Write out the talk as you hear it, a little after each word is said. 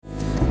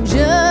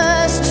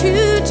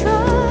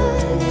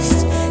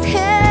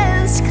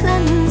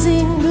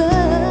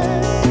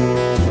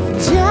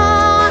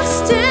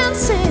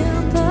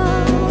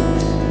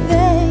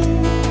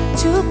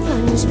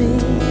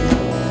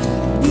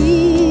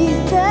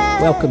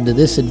Welcome to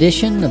this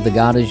edition of the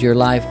God is Your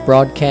Life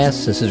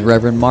broadcast. This is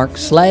Reverend Mark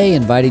Slay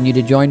inviting you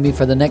to join me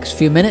for the next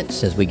few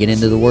minutes as we get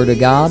into the Word of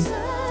God.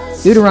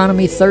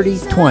 Deuteronomy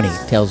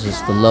 30:20 tells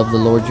us to love the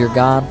Lord your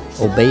God,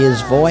 obey His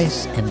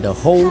voice, and to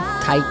hold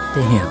tight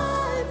to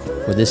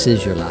Him, for this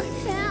is your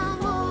life.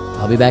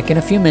 I'll be back in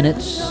a few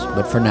minutes,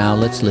 but for now,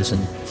 let's listen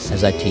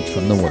as I teach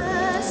from the Word.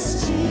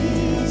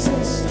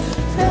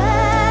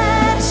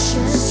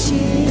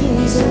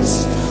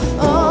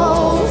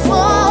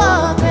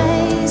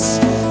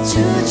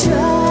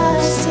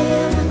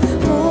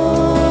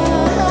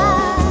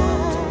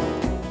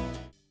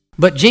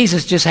 But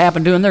Jesus just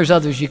happened to, and there's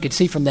others you could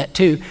see from that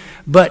too,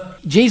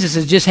 but Jesus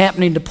is just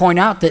happening to point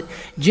out that,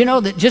 do you know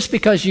that just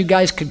because you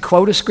guys could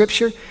quote a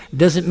scripture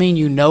doesn't mean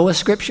you know a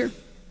scripture?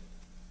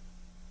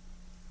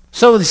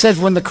 So he says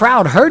when the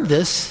crowd heard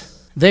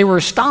this, they were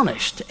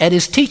astonished at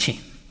his teaching.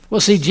 Well,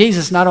 see,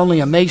 Jesus not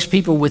only amazed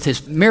people with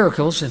his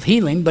miracles of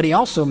healing, but he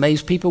also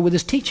amazed people with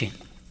his teaching.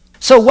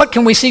 So what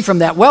can we see from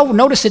that? Well,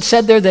 notice it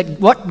said there that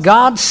what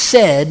God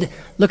said,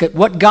 look at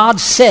what God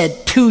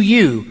said to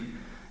you.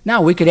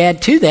 Now, we could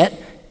add to that,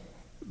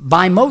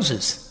 by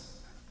Moses.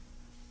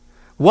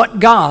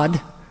 What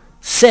God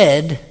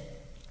said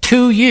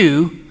to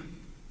you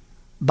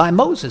by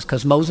Moses,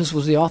 because Moses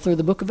was the author of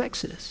the book of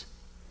Exodus.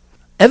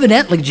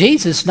 Evidently,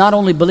 Jesus not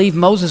only believed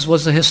Moses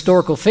was a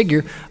historical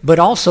figure, but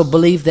also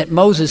believed that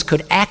Moses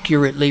could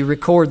accurately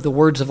record the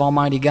words of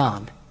Almighty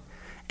God,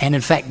 and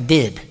in fact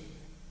did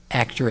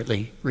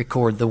accurately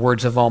record the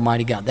words of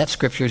Almighty God. That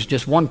scripture is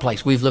just one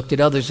place. We've looked at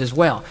others as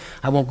well.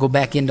 I won't go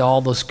back into all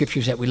those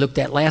scriptures that we looked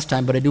at last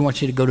time, but I do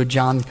want you to go to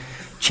John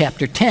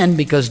chapter 10,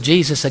 because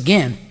Jesus,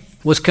 again,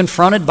 was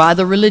confronted by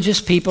the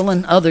religious people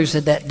and others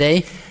at that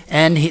day,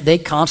 and they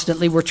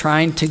constantly were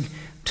trying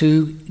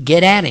to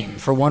get at him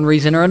for one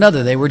reason or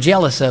another. They were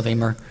jealous of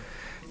him. Or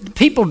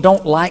people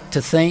don't like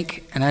to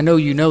think, and I know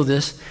you know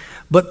this,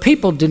 but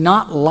people do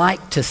not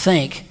like to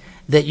think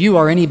that you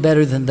are any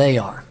better than they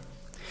are.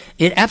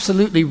 It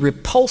absolutely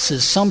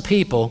repulses some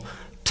people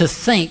to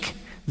think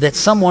that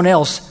someone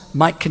else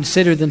might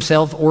consider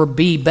themselves or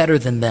be better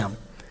than them.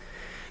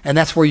 And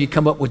that's where you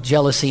come up with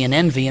jealousy and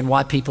envy, and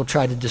why people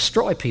try to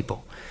destroy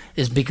people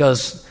is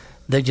because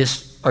they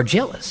just are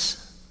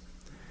jealous.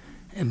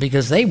 And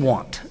because they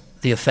want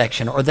the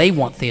affection or they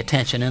want the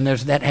attention. And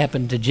that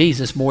happened to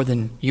Jesus more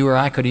than you or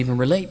I could even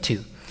relate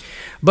to.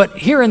 But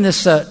here in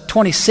this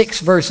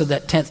 26th verse of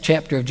that 10th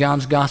chapter of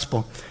John's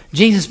Gospel,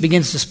 Jesus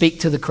begins to speak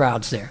to the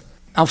crowds there.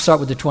 I'll start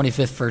with the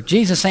 25th verse.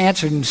 Jesus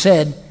answered and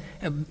said,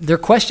 their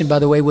question, by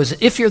the way, was,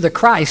 if you're the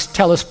Christ,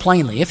 tell us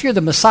plainly. If you're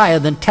the Messiah,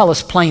 then tell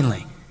us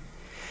plainly.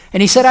 And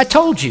he said, I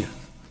told you,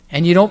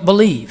 and you don't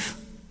believe.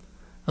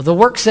 The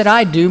works that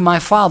I do, my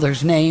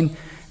Father's name,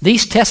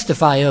 these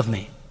testify of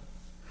me.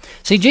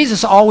 See,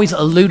 Jesus always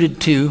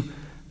alluded to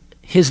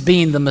his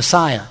being the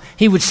Messiah.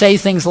 He would say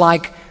things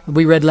like,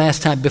 we read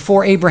last time,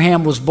 before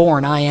Abraham was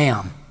born, I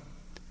am.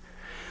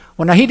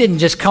 Well, now he didn't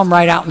just come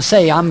right out and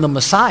say, I'm the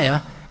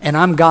Messiah, and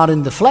I'm God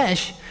in the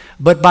flesh,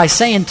 but by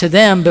saying to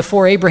them,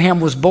 before Abraham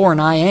was born,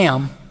 I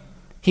am,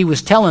 he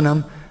was telling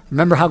them,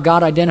 remember how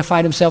God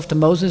identified himself to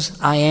Moses?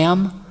 I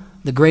am,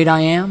 the great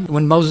I am.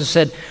 When Moses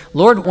said,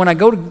 Lord, when I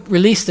go to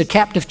release the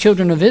captive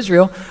children of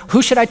Israel,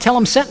 who should I tell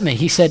them sent me?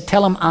 He said,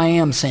 tell them I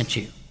am sent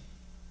you.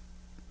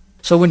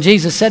 So when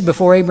Jesus said,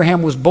 before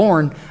Abraham was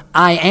born,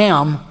 I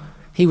am,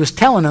 he was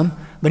telling them,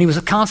 but he was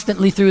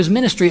constantly through his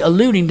ministry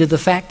alluding to the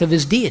fact of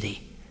his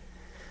deity.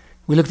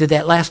 We looked at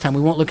that last time. We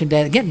won't look at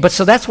that again. But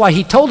so that's why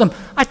he told them,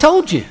 I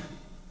told you.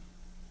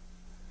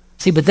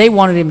 See, but they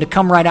wanted him to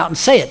come right out and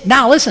say it.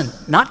 Now listen,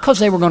 not because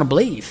they were going to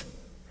believe.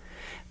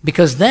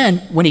 Because then,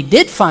 when he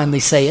did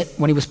finally say it,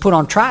 when he was put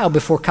on trial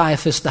before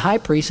Caiaphas the high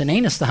priest and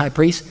Annas the high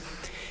priest,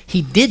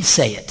 he did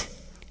say it.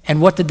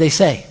 And what did they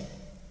say?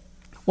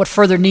 What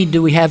further need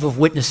do we have of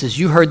witnesses?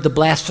 You heard the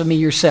blasphemy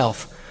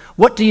yourself.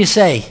 What do you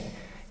say?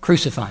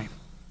 Crucify him.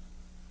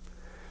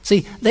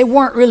 See, they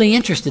weren't really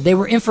interested. They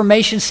were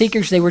information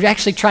seekers. They were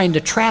actually trying to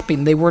trap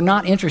him. They were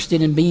not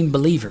interested in being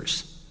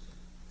believers.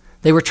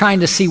 They were trying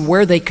to see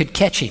where they could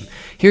catch him.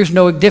 Here's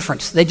no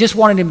difference. They just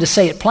wanted him to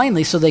say it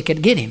plainly so they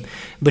could get him.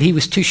 But he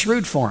was too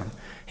shrewd for them.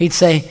 He'd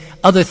say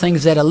other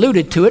things that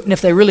alluded to it, and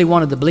if they really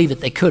wanted to believe it,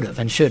 they could have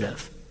and should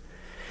have.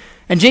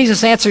 And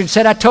Jesus answered and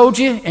said, I told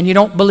you, and you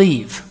don't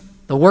believe.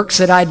 The works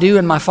that I do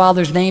in my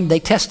Father's name,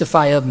 they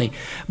testify of me.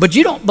 But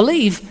you don't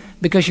believe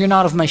because you're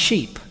not of my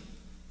sheep.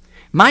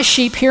 My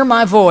sheep hear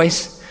my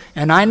voice,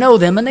 and I know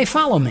them, and they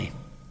follow me.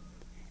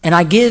 And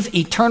I give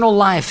eternal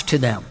life to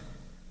them,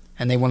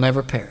 and they will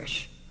never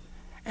perish.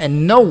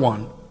 And no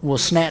one will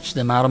snatch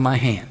them out of my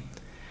hand.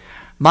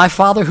 My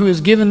Father who has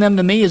given them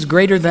to me is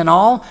greater than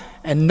all,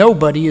 and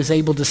nobody is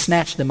able to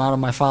snatch them out of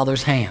my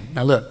Father's hand.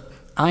 Now look,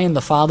 I and the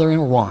Father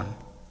are one.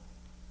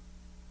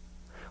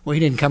 Well,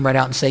 he didn't come right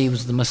out and say he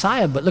was the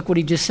Messiah, but look what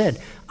he just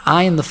said.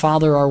 I and the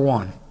Father are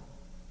one.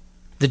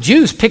 The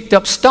Jews picked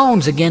up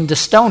stones again to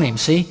stone him,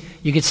 see?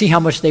 You can see how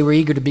much they were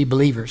eager to be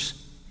believers.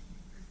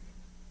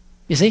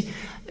 You see?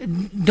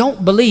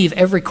 Don't believe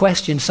every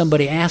question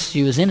somebody asks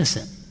you is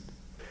innocent.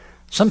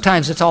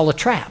 Sometimes it's all a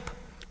trap.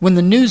 When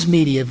the news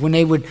media,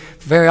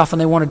 very often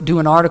they want to do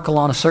an article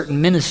on a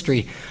certain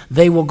ministry,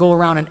 they will go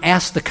around and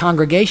ask the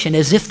congregation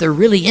as if they're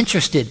really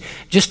interested,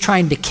 just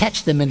trying to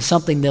catch them in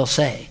something they'll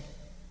say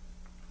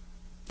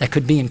that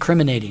could be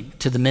incriminating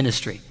to the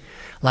ministry.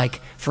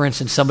 Like, for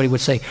instance, somebody would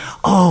say,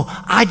 "Oh,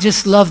 I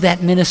just love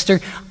that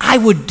minister. I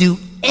would do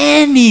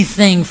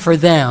anything for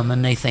them."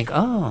 And they think,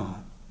 "Oh,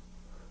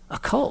 a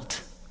cult."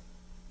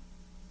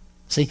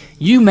 See,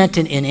 you meant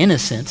it in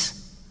innocence.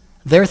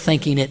 They're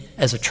thinking it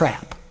as a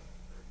trap.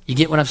 You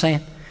get what I'm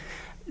saying?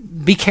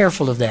 Be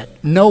careful of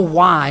that. Know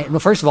why. Well,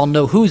 first of all,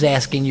 know who's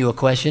asking you a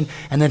question.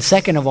 And then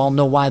second of all,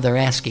 know why they're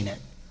asking it.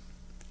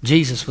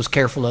 Jesus was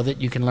careful of it.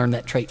 You can learn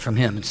that trait from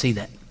him and see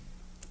that.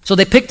 So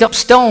they picked up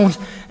stones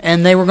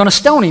and they were going to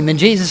stone him. And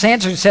Jesus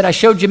answered and said, "I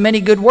showed you many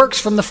good works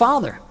from the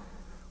Father.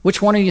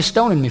 Which one are you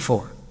stoning me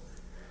for?"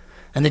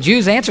 And the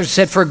Jews answered and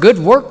said, "For a good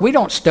work we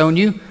don't stone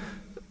you,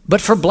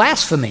 but for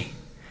blasphemy.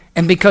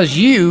 And because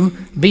you,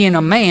 being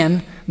a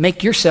man,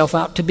 make yourself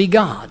out to be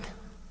God."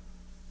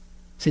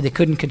 See, they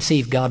couldn't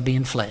conceive God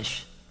being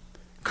flesh.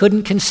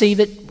 Couldn't conceive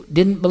it,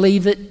 didn't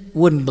believe it,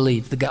 wouldn't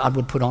believe that God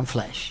would put on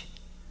flesh.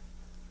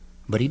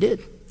 But he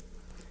did.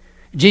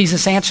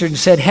 Jesus answered and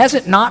said, "Has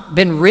it not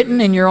been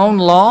written in your own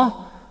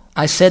law?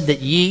 I said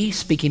that ye,"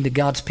 speaking to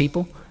God's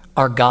people,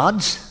 "are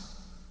gods."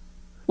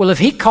 Well, if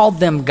he called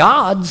them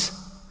gods,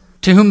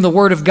 to whom the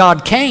word of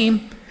God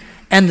came,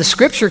 and the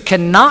scripture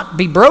cannot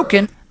be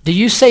broken, do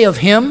you say of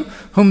him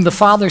whom the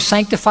Father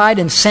sanctified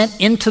and sent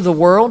into the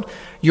world,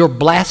 "You're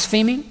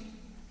blaspheming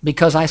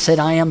because I said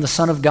I am the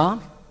Son of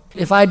God"?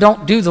 If I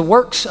don't do the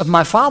works of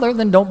my Father,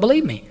 then don't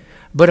believe me.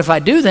 But if I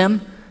do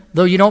them,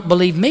 though you don't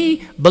believe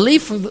me,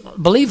 believe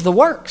the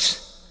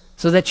works,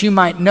 so that you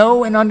might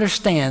know and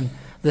understand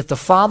that the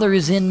Father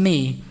is in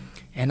me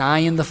and I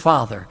in the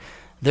Father.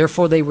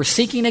 Therefore they were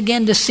seeking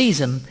again to seize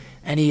him,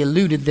 and he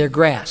eluded their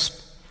grasp.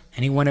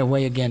 And he went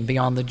away again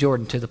beyond the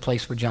Jordan to the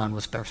place where John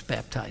was first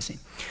baptizing.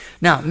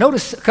 Now,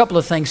 notice a couple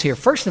of things here.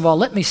 First of all,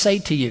 let me say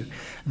to you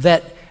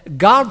that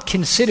God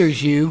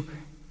considers you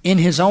in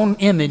his own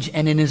image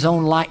and in his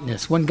own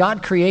likeness. When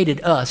God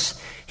created us,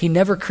 he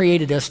never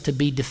created us to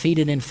be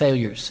defeated and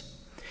failures.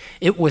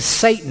 It was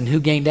Satan who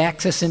gained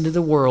access into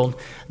the world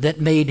that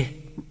made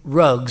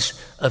rugs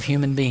of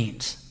human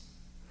beings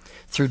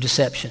through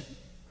deception.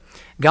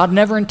 God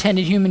never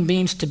intended human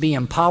beings to be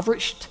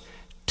impoverished,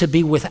 to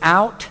be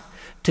without,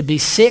 to be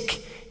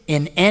sick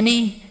in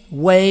any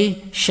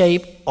way,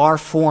 shape, or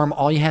form.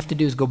 All you have to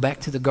do is go back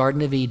to the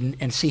Garden of Eden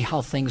and see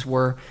how things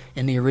were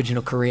in the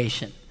original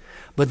creation.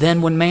 But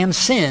then when man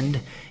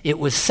sinned, it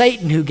was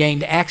Satan who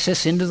gained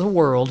access into the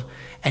world,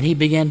 and he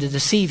began to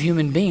deceive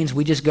human beings.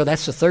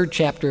 That's the third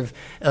chapter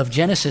of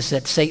Genesis,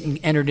 that Satan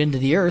entered into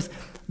the earth.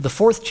 The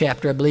fourth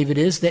chapter, I believe it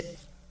is, that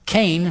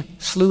Cain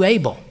slew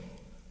Abel.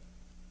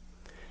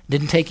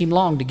 Didn't take him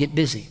long to get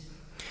busy.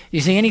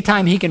 You see,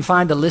 anytime he can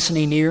find a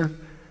listening ear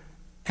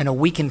and a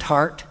weakened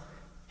heart,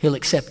 he'll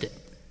accept it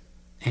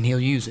and he'll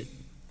use it.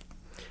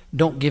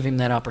 Don't give him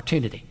that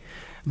opportunity.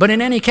 But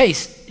in any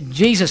case,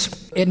 Jesus,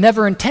 it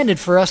never intended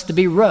for us to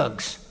be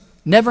rugs.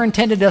 Never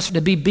intended us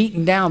to be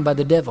beaten down by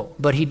the devil,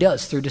 but he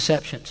does through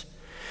deceptions.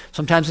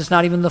 Sometimes it's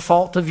not even the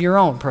fault of your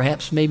own.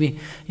 Perhaps maybe,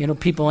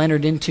 people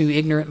entered into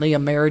ignorantly a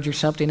marriage or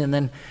something, and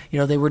then,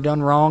 they were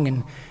done wrong.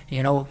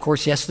 And, of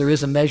course, yes, there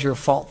is a measure of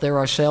fault there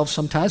ourselves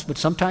sometimes, but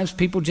sometimes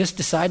people just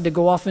decide to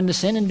go off into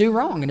sin and do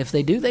wrong. And if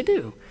they do, they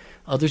do.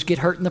 Others get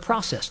hurt in the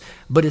process.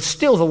 But it's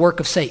still the work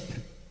of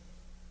Satan.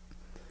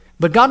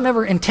 But God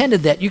never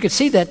intended that. You could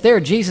see that there.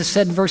 Jesus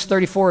said in verse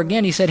 34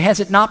 again, he said, "Has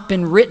it not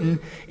been written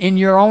in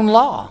your own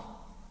law?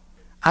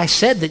 I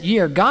said that ye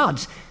are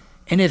gods.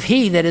 And if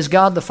he, that is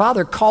God the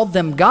Father, called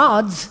them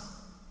gods,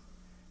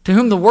 to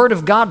whom the word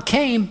of God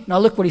came," now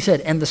look what he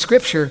said, "and the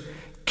scripture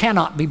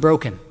cannot be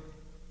broken."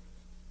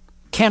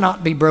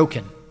 Cannot be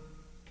broken.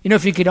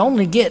 If you could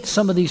only get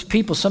some of these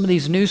people, some of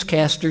these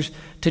newscasters,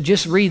 to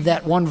just read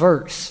that one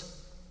verse,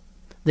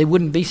 they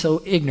wouldn't be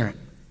so ignorant.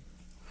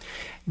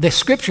 The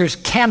scriptures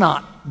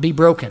cannot be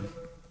broken.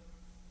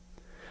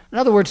 In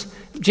other words,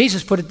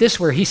 Jesus put it this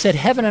way. He said,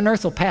 "Heaven and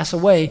earth will pass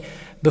away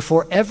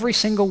before every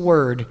single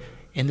word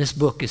in this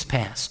book is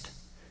passed."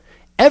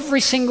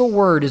 Every single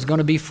word is going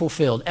to be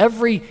fulfilled.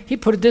 He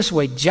put it this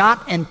way,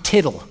 jot and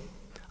tittle.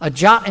 A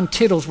jot and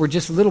tittles were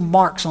just little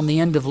marks on the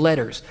end of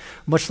letters,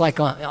 much like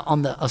a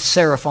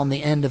serif on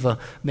the end of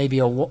maybe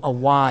a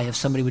Y, if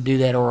somebody would do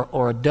that,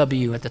 or a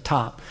W at the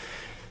top.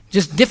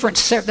 Just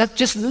that's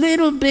just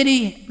little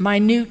bitty,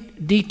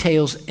 minute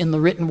details in the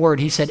written word.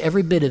 He said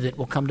every bit of it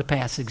will come to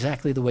pass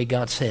exactly the way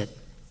God said.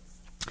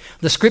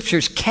 The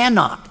scriptures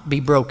cannot be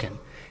broken.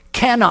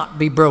 Cannot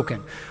be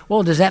broken.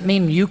 Well, does that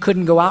mean you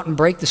couldn't go out and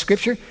break the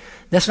scripture?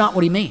 That's not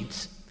what he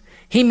means.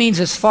 He means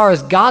as far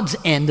as God's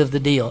end of the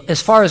deal,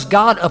 as far as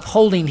God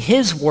upholding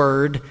his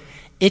word,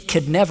 it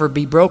could never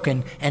be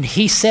broken. And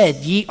he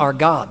said, "Ye are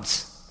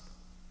gods."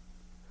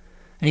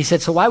 And he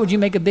said, "So why would you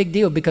make a big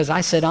deal? Because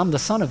I said I'm the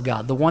Son of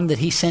God, the one that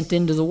he sent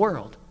into the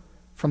world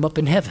from up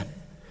in heaven."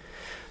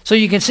 So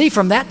you can see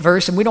from that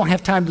verse, and we don't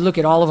have time to look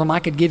at all of them.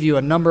 I could give you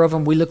a number of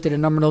them. We looked at a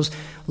number of those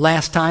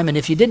last time. And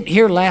if you didn't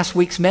hear last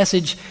week's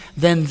message,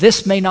 then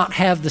this may not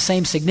have the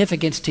same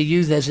significance to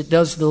you as it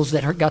does those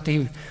that got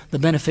the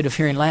benefit of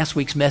hearing last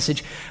week's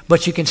message.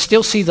 But you can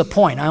still see the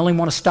point. I only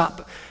want to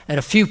stop at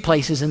a few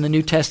places in the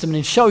New Testament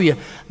and show you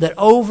that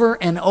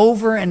over and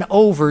over and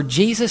over,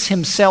 Jesus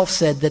himself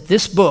said that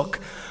this book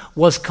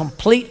was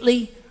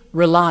completely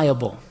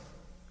reliable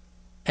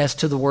as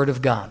to the Word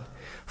of God.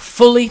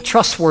 Fully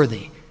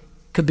trustworthy.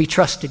 Could be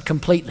trusted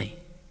completely.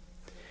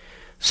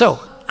 So,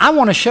 I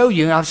want to show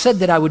you, and I've said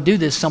that I would do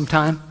this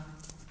sometime.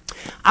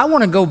 I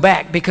want to go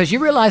back because you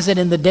realize that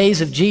in the days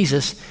of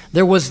Jesus,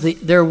 there was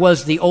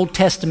the Old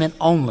Testament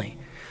only.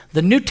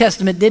 The New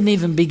Testament didn't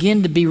even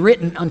begin to be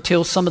written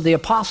until some of the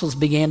apostles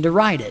began to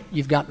write it.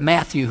 You've got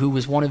Matthew, who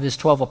was one of his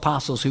 12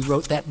 apostles, who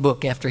wrote that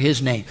book after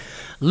his name.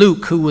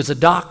 Luke, who was a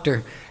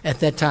doctor at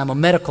that time, a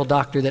medical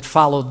doctor that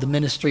followed the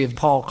ministry of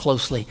Paul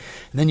closely.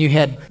 And then you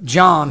had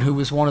John, who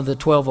was one of the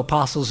 12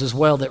 apostles as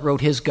well, that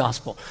wrote his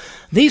gospel.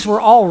 These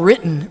were all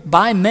written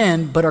by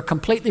men, but are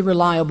completely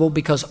reliable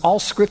because all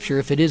Scripture,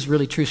 if it is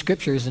really true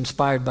Scripture, is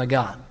inspired by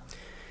God.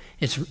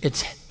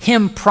 It's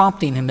him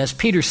prompting him, as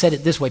Peter said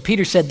it this way.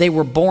 Peter said they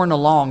were borne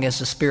along as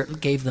the Spirit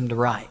gave them to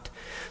write.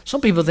 Some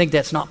people think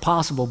that's not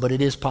possible, but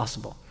it is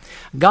possible.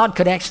 God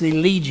could actually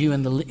lead you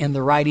in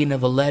the writing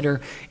of a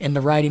letter, in the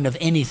writing of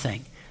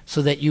anything,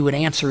 so that you would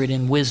answer it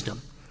in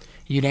wisdom.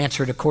 You'd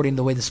answer it according to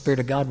the way the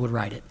Spirit of God would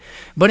write it.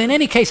 But in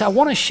any case, I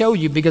want to show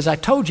you, because I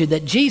told you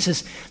that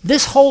Jesus,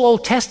 this whole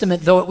Old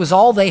Testament, though it was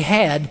all they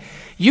had,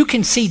 you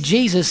can see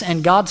Jesus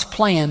and God's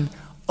plan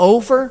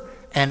over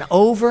and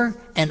over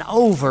and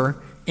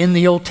over in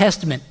the Old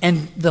Testament.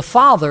 And the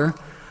Father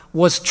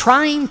was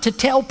trying to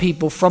tell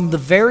people from the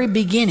very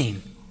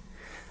beginning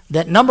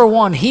that, number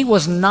one, he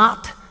was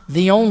not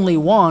the only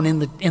one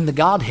in the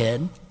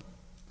Godhead,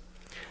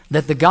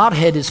 that the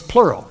Godhead is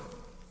plural.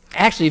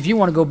 Actually, if you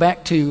want to go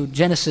back to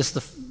Genesis,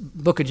 the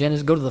book of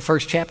Genesis, go to the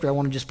first chapter, I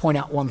want to just point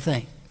out one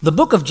thing. The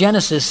book of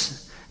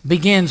Genesis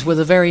begins with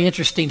a very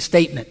interesting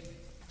statement.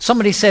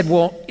 Somebody said,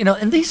 well,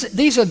 and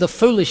these are the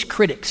foolish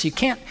critics. You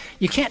can't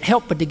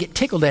help but to get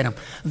tickled at them.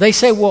 They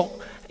say, well,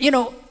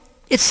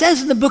 it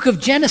says in the book of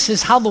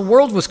Genesis how the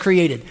world was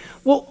created.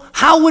 Well,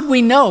 how would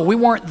we know? We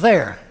weren't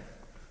there.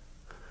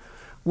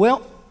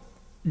 Well,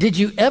 did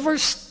you ever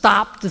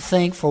stop to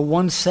think for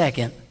 1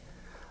 second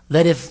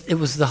that if it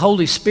was the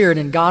Holy Spirit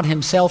and God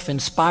himself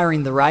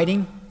inspiring the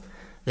writing,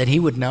 that he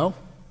would know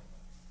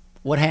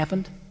what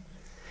happened?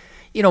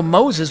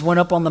 Moses went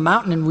up on the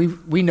mountain, and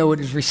we know it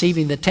is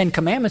receiving the 10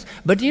 Commandments.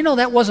 But do you know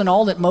that wasn't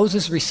all that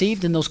Moses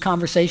received in those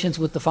conversations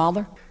with the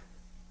Father?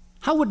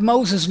 How would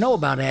Moses know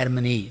about Adam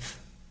and Eve?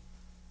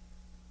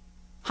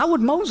 How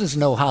would Moses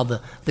know how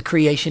the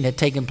creation had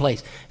taken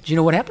place? Do you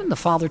know what happened? The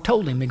Father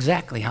told him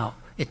exactly how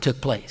it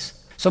took place.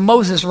 So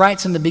Moses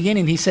writes in the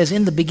beginning, he says,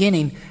 in the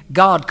beginning,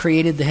 God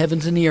created the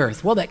heavens and the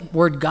earth. Well, that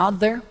word God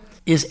there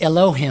is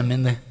Elohim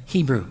in the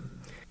Hebrew.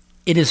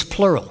 It is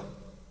plural,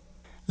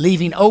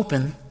 leaving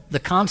open the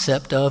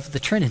concept of the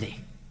Trinity.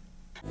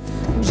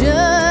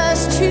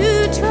 Just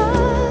to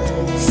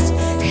trust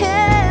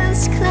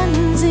his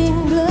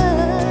cleansing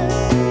blood,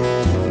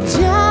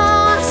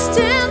 just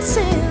and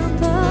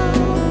simple.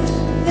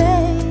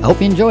 I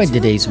hope you enjoyed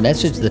today's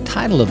message. The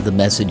title of the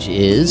message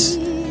is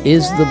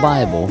the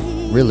Bible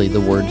Really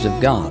the Words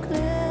of God?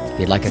 If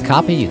you'd like a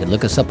copy, you can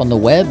look us up on the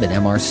web at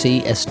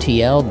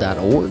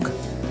mrcstl.org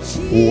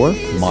or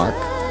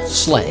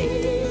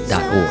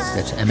markslay.org.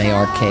 That's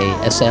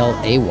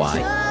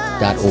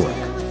markslay.org.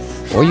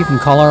 Or you can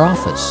call our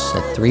office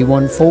at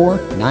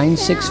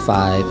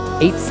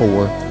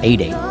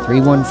 314-965-8488.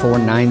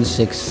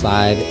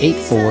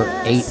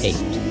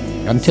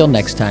 314-965-8488. Until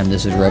next time,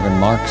 this is Reverend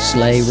Mark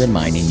Slay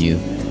reminding you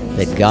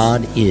that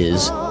God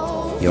is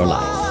your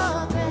life.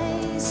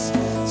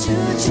 To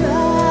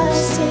try.